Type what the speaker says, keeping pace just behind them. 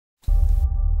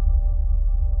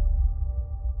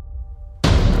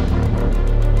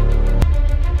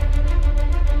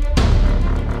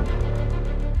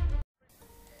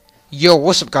Yo,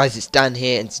 what's up guys, it's Dan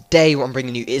here, and today what I'm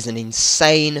bringing you is an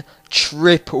insane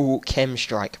triple chem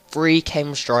strike. 3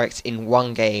 chem strikes in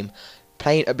one game,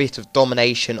 playing a bit of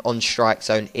domination on strike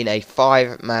zone in a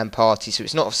 5-man party, so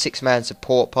it's not a 6-man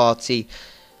support party,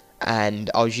 and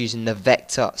I was using the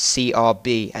Vector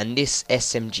CRB, and this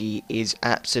SMG is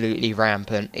absolutely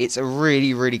rampant. It's a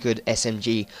really good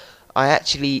SMG. I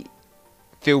actually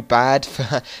feel bad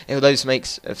for, although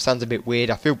this sounds a bit weird,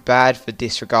 I feel bad for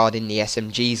disregarding the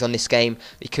SMGs on this game,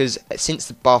 because since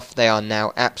the buff they are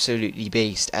now absolutely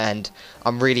beast, and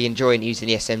I'm really enjoying using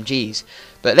the SMGs.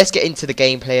 But let's get into the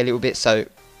gameplay a little bit. So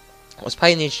I was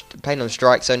playing on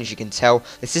strike zone, as you can tell.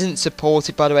 This isn't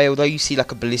supported, by the way, although you see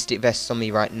like a ballistic vest on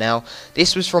me right now.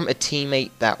 This was from a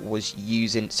teammate that was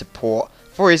using support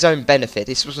for his own benefit.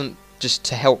 This wasn't just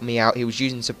to help me out, he was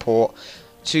using support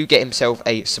to get himself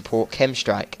a support chem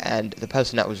strike, and the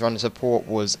person that was running support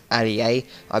was Ali A,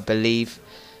 I believe,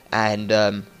 and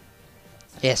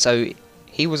yeah, so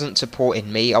he wasn't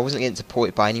supporting me, I wasn't getting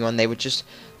supported by anyone. They were just,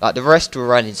 like, the rest were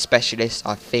running specialists,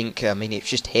 I think. I mean, it's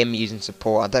just him using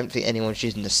support. I don't think anyone's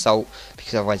using assault,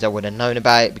 because otherwise I would have known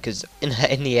about it, because in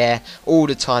the air, all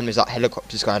the time, there's like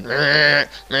helicopters going,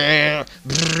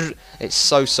 it's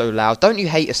so loud. Don't you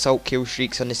hate assault kill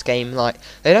streaks on this game? Like,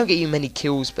 they don't get you many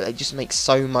kills, but they just make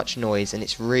so much noise, and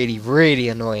it's really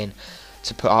annoying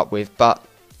to put up with. But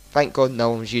thank God no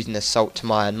one was using assault to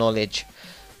my knowledge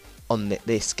on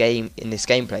this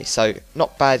gameplay. So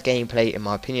not bad gameplay in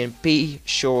my opinion. Be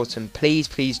sure to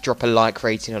please drop a like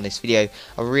rating on this video.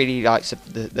 I really like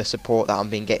the support that I've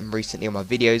been getting recently on my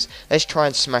videos. Let's try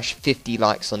and smash 50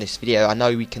 likes on this video. I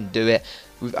know we can do it.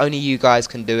 Only you guys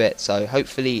can do it, so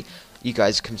hopefully you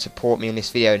guys can support me on this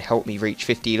video and help me reach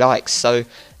 50 likes. So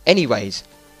anyways,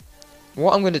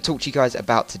 what I'm going to talk to you guys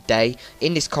about today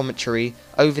in this commentary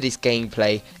over this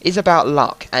gameplay is about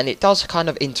luck, and it does kind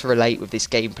of interrelate with this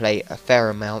gameplay a fair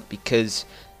amount, because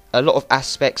a lot of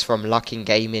aspects from luck in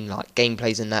gaming, like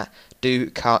gameplays and that, do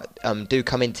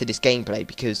come into this gameplay,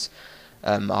 because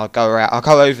I'll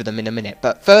go over them in a minute.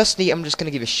 But firstly, I'm just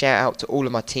going to give a shout out to all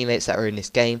of my teammates that are in this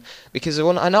game, because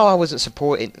I know I wasn't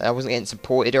getting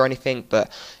supported or anything,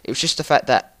 but it was just the fact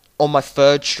that on my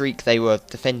 3rd streak they were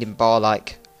defending bar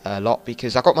like a lot,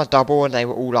 because I got my double and they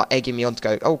were all like egging me on to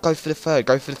go, oh, go for the third,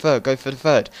 go for the third, go for the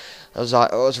third. I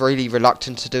was really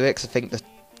reluctant to do it, because I think the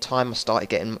time I started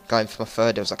going for my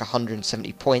 3rd, it was like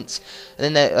 170 points,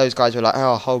 and then those guys were like,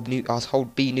 oh, I'll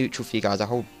hold B neutral for you guys, I'll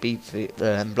hold B for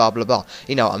blah blah blah,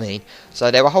 you know what I mean. So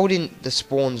they were holding the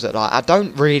spawns that, like, I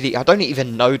don't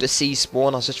even know the C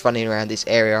spawn. I was just running around this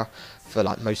area for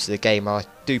like most of the game. I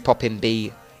do pop in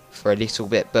B for a little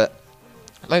bit, but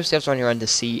mostly I was running around the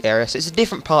C area, so it's a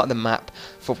different part of the map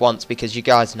for once, because you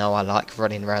guys know I like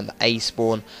running around the A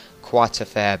spawn quite a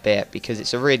fair bit, because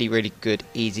it's a really good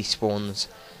easy spawns.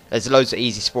 There's loads of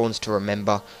easy spawns to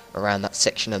remember around that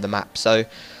section of the map. So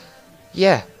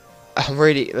yeah, I'm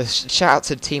really, shout out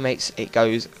to the teammates. It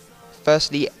goes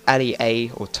firstly Ali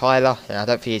A, or Tyler, and I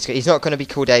don't think he's not going to be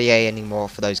called Ali A anymore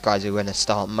for those guys who are going to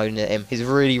start moaning at him. He's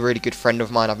a really good friend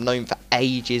of mine. I've known him for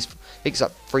ages. I think it's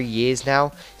like 3 years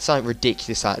now, something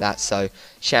ridiculous like that, so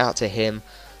shout out to him.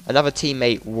 Another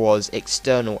teammate was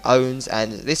External Owns,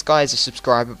 and this guy is a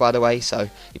subscriber, by the way, so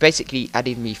he basically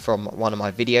added me from one of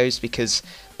my videos, because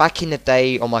back in the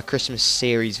day on my Christmas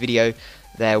series video,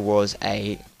 there was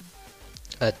his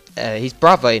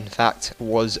brother, in fact,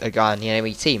 was a guy on the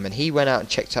enemy team, and he went out and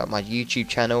checked out my YouTube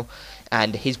channel,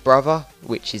 and his brother,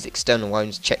 which is External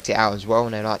Owns, checked it out as well,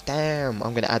 and they're like, damn,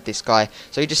 I'm going to add this guy.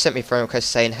 So he just sent me a friend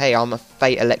request saying, hey, I'm a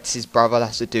Fate Alexis' brother.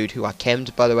 That's the dude who I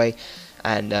chemmed, by the way,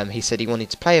 and he said he wanted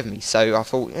to play with me. So I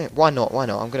thought, why not,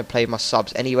 I'm going to play with my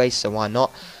subs anyway, so why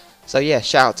not. So yeah,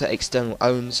 shout out to External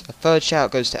Owns. A 3rd shout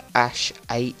out goes to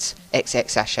Ash8,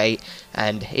 XX-Ash8,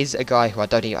 and he's a guy who I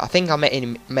think I met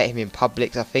him in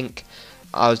public. I think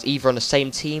I was either on the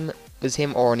same team as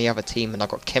him or on the other team, and I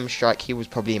got chem strike. He was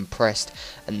probably impressed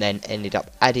and then ended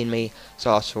up adding me,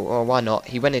 so I thought, oh, why not.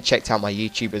 He went and checked out my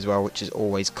YouTube as well, which is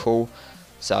always cool,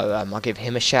 so I'll give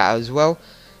him a shout out as well.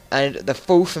 And the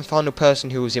 4th and final person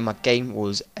who was in my game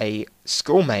was a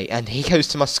schoolmate, and he goes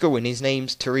to my school, and his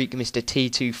name's Tariq, Mr.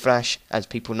 T2 Flash, as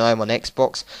people know him on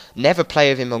Xbox. Never play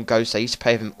with him on Ghost. I used to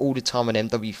play with him all the time on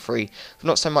MW3, but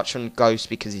not so much on Ghost,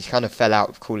 because he kind of fell out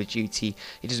of Call of Duty.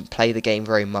 He doesn't play the game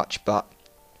very much, but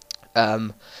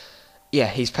yeah,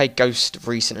 he's played Ghost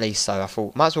recently, so I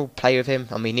thought might as well play with him.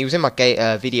 I mean, he was in my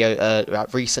video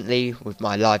recently with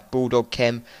my live Bulldog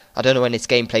chem, I don't know when this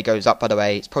gameplay goes up, by the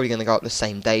way. It's probably going to go up the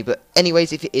same day. But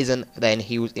anyways, if it isn't, then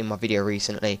he was in my video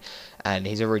recently, and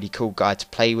he's a really cool guy to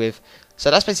play with. So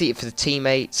that's basically it for the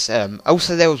teammates.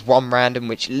 Also, there was one random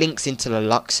which links into the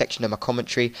luck section of my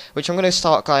commentary, which I'm going to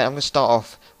start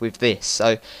off with this.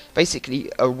 So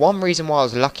basically, one reason why I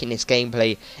was lucky in this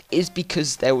gameplay is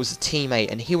because there was a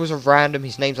teammate, and he was a random.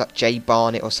 His name's like Jay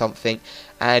Barnett or something,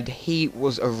 and he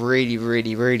was a really,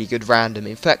 really, really good random.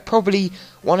 In fact, probably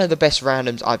one of the best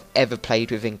randoms I've ever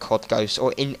played with in COD Ghost,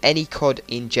 or in any COD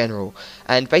in general.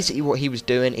 And basically what he was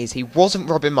doing is he wasn't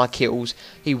robbing my kills,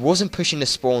 he wasn't pushing the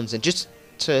spawns, and just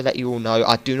to let you all know,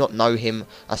 I do not know him.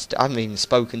 I haven't even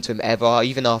spoken to him ever.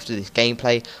 Even after this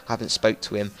gameplay, I haven't spoke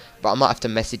to him. But I might have to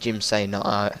message him saying that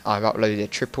I've uploaded a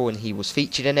triple and he was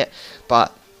featured in it.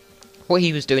 But what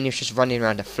he was doing, he was just running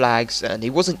around the flags, and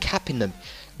he wasn't capping them.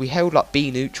 We held like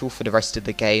B neutral for the rest of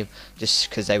the game, just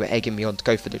because they were egging me on to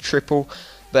go for the triple.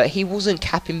 But he wasn't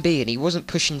capping B, and he wasn't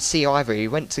pushing C either. He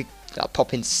went to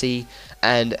pop into C,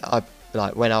 and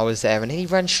when I was there, and he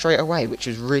ran straight away, which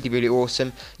was really, really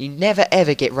awesome. You never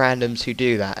ever get randoms who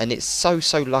do that, and it's so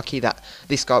lucky that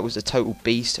this guy was a total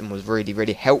beast and was really,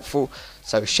 really helpful.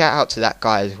 So shout out to that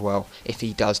guy as well, if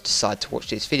he does decide to watch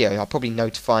this video. I'll probably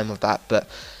notify him of that, but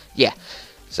yeah.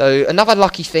 So another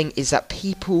lucky thing is that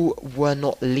people were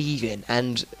not leaving,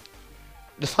 and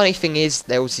the funny thing is,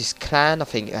 there was this clan, I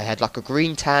think they had like a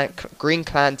green clan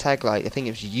tag, like I think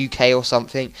it was UK or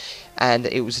something, and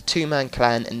it was a 2-man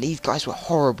clan, and these guys were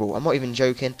horrible. I'm not even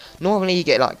joking. Normally you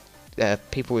get like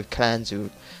people with clans who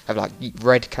have like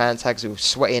red clan tags, who are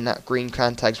sweating at green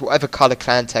clan tags, whatever colour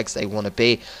clan tags they want to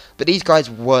be, but these guys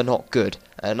were not good.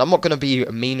 And I'm not going to be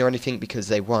mean or anything, because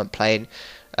they weren't playing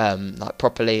like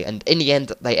properly, and in the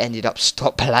end they ended up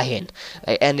stop playing.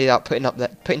 They ended up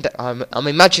I'm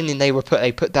imagining they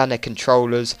put down their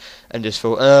controllers and just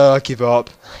thought, I give up.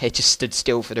 It just stood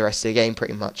still for the rest of the game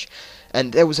pretty much.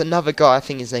 And there was another guy, I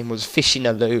think his name was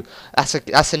Fishinaloo.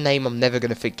 That's a name I'm never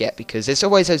going to forget, because there's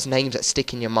always those names that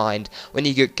stick in your mind when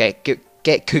you get good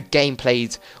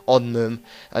gameplays on them,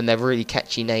 and they're really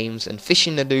catchy names. And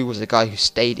Fishinaloo was a guy who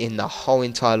stayed in the whole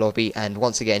entire lobby, and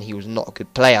once again he was not a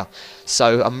good player.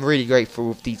 So I'm really grateful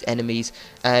with these enemies.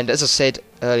 And as I said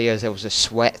earlier, there was a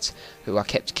Sweat who I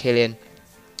kept killing.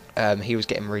 He was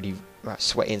getting really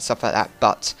sweaty and stuff like that,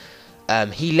 but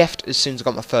he left as soon as I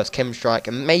got my first chem strike,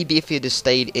 and maybe if he'd have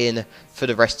stayed in for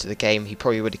the rest of the game, he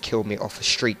probably would have killed me off a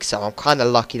streak. So I'm kind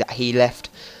of lucky that he left.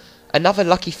 Another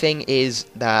lucky thing is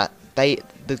that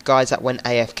the guys that went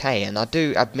AFK, and I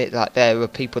do admit that there were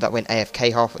people that went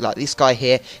AFK half, like this guy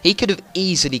here, he could have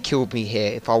easily killed me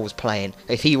here if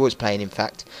he was playing in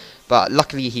fact, but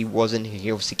luckily he wasn't. He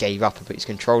obviously gave up and put his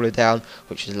controller down,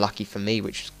 which was lucky for me,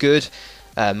 which was good.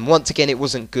 Once again, it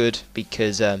wasn't good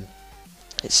because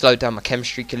it slowed down my chem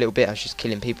streak a little bit. I was just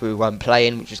killing people who weren't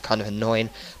playing, which was kind of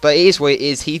annoying, but it is what it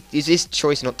is. It's his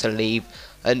choice not to leave.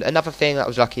 And another thing that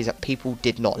was lucky is that people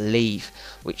did not leave,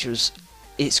 which was,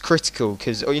 it's critical,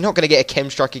 because you're not going to get a chem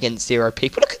strike against 0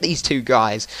 people. Look at these two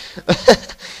guys.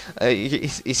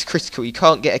 It's critical. You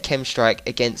can't get a chem strike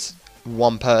against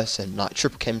one person, like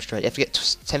triple chem strike. You have to get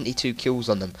 72 kills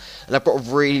on them. And I've got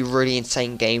a really, really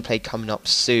insane gameplay coming up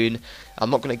soon. I'm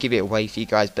not going to give it away for you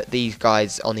guys, but these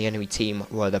guys on the enemy team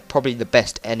were probably the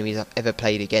best enemies I've ever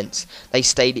played against. They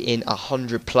stayed in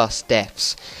 100+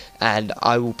 deaths, and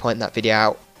I will point that video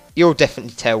out. You'll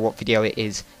definitely tell what video it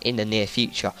is in the near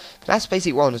future. But that's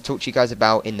basically what I want to talk to you guys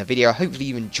about in the video. Hopefully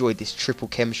you enjoyed this triple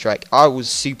chem strike. I was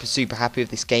super happy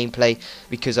with this gameplay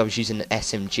because I was using an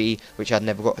SMG, which I'd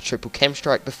never got a triple chem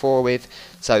strike before with.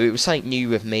 So it was something new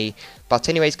with me. But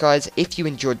anyways guys, if you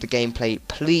enjoyed the gameplay,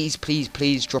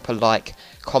 please drop a like,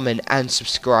 comment and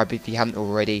subscribe if you haven't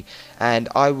already, and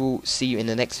I will see you in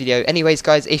the next video. Anyways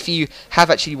guys, if you have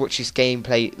actually watched this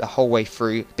gameplay the whole way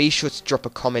through, be sure to drop a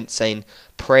comment saying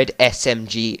Pred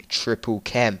SMG triple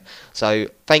chem. So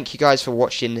thank you guys for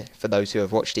watching, for those who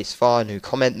have watched this far and who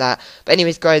comment that. But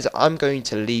anyways guys, I'm going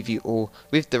to leave you all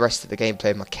with the rest of the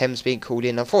gameplay. My chems being called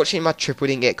in. Unfortunately my triple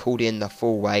didn't get called in the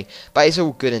full way, but it's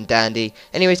all good and dandy.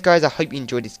 Anyways guys, I hope you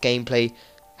enjoyed this gameplay.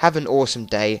 Have an awesome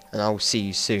day, and I will see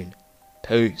you soon.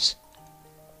 Peace.